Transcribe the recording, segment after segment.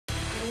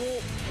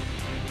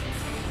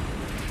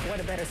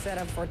a better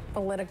setup for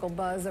political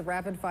buzz, a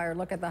rapid-fire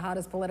look at the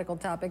hottest political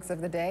topics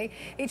of the day.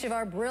 Each of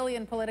our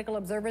brilliant political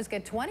observers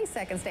get 20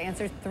 seconds to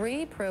answer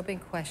 3 probing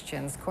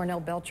questions.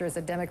 Cornell Belcher is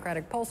a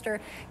Democratic pollster,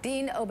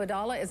 Dean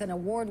Obeidallah is an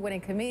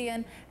award-winning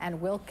comedian,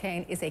 and Will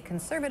Cain is a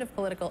conservative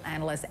political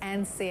analyst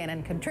and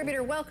CNN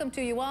contributor. Welcome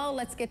to you all.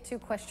 Let's get to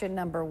question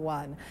number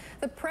 1.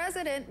 The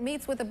president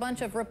meets with a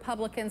bunch of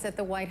Republicans at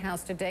the White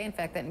House today. In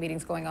fact, that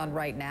meeting's going on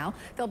right now.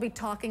 They'll be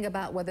talking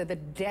about whether the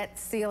debt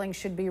ceiling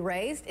should be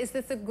raised. Is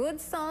this a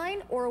good sign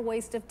or a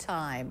waste of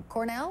time?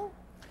 Cornell?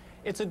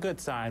 It's a good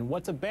sign.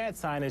 What's a bad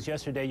sign is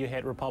yesterday you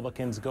had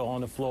Republicans go on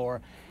the floor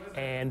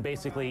and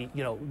basically,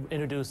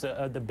 introduce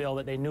the bill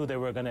that they knew they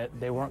weren't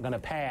gonna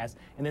pass,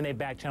 and then they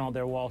back-channeled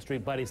their Wall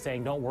Street buddies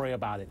saying, "Don't worry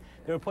about it."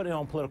 They were putting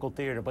on political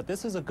theater, but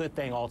this is a good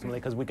thing ultimately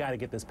because we got to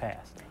get this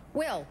passed.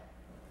 Will?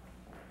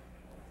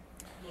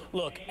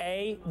 Look,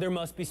 A, there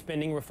must be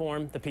spending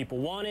reform. The people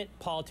want it.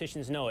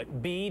 Politicians know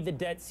it. B, the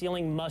debt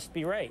ceiling must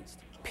be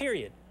raised.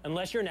 Period.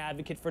 Unless you're an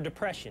advocate for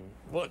depression,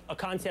 a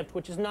concept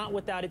which is not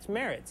without its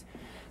merits.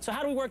 So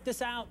how do we work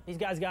this out? These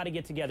guys got to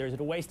get together. Is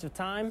it a waste of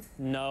time?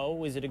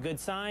 No. Is it a good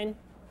sign?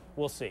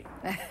 We'll see.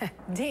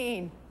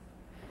 Dean?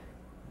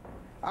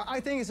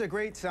 I think it's a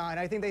great sign.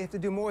 I think they have to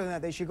do more than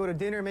that. They should go to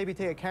dinner, maybe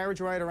take a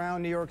carriage ride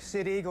around New York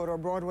City, go to a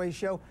Broadway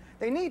show.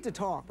 They need to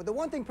talk. But the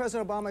one thing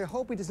President Obama, I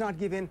hope he does not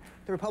give in to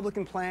the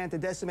Republican plan to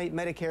decimate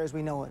Medicare as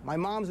we know it. My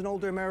mom's an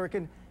older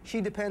American. She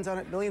depends on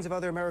it. Millions of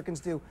other Americans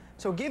do.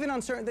 So give in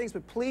on certain things,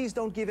 but please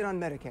don't give in on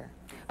Medicare.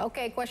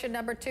 Okay, question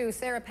number 2.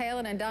 Sarah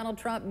Palin and Donald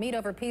Trump meet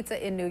over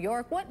pizza in New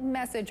York. What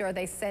message are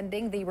they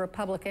sending the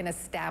Republican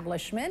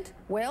establishment?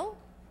 Will?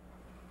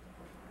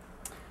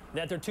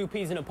 That they're 2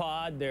 peas in a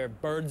pod, they're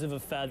birds of a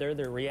feather,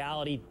 they're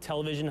reality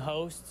television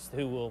hosts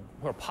who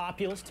are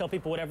populist, tell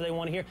people whatever they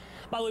want to hear.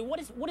 By the way,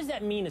 what does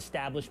that mean,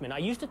 establishment? I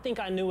used to think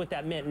I knew what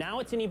that meant. Now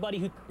it's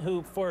anybody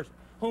for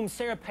whom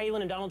Sarah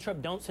Palin and Donald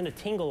Trump don't send a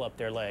tingle up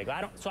their leg.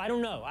 So I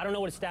don't know. I don't know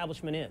what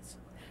establishment is.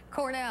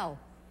 Cornell?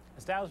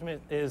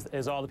 Establishment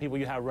is all the people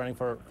you have running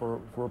for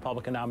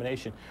Republican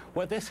nomination.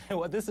 What this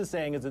is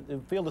saying is that the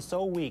field is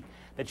so weak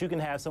that you can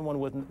have someone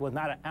with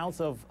not an ounce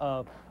of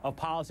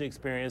policy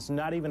experience,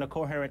 not even a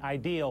coherent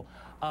ideal,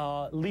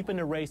 leap in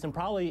the race and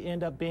probably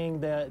end up being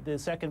the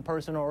second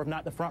person, or if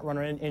not the front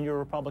runner in your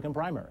Republican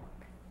primary.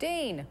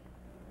 Dean?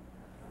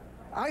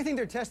 I think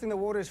they're testing the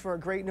waters for a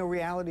great new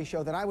reality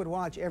show that I would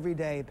watch every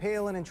day.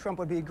 Palin and Trump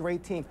would be a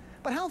great team.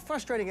 But how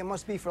frustrating it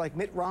must be for like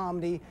Mitt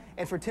Romney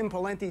and for Tim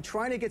Pawlenty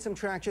trying to get some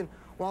traction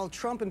while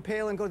Trump and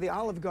Palin go to the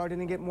Olive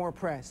Garden and get more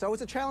press. So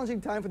it's a challenging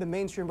time for the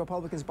mainstream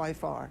Republicans by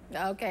far.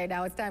 Okay,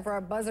 now it's time for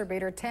our buzzer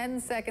beater. 10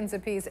 seconds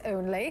apiece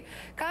only.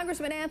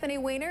 Congressman Anthony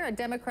Weiner, a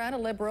Democrat, a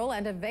liberal,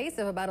 and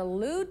evasive about a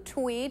lewd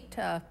tweet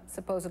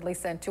supposedly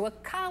sent to a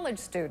college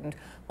student.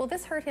 Will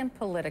this hurt him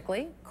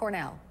politically?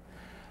 Cornell?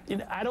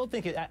 I don't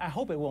think I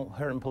hope it won't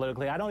hurt him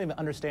politically. I don't even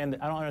understand.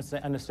 I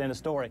don't understand the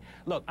story.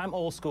 Look, I'm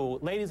old school.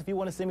 Ladies, if you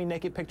want to send me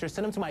naked pictures,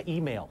 send them to my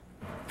email.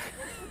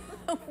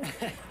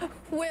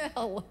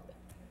 Will?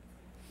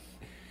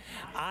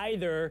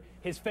 Either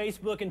his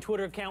Facebook and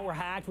Twitter account were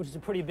hacked, which is a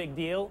pretty big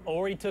deal,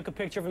 or he took a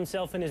picture of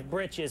himself in his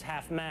britches,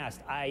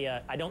 half-mast.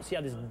 I don't see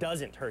how this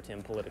doesn't hurt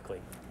him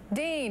politically.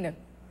 Dean?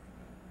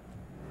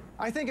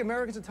 I think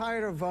Americans are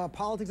tired of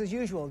politics as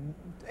usual.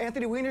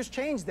 Anthony Weiner's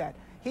changed that.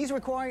 He's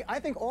requiring, I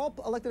think, all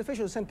elected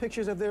officials send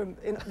pictures of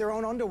their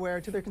own underwear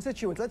to their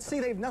constituents. Let's see,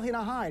 they have nothing to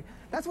hide.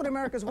 That's what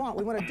Americans want.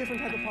 We want a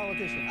different type of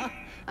politician.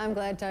 I'm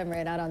glad time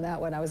ran out on that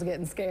one. I was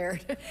getting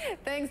scared.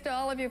 Thanks to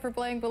all of you for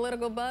playing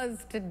Political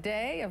Buzz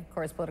today. Of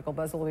course, Political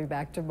Buzz will be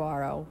back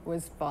tomorrow. It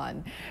was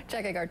fun.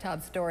 Checking our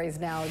top stories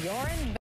now.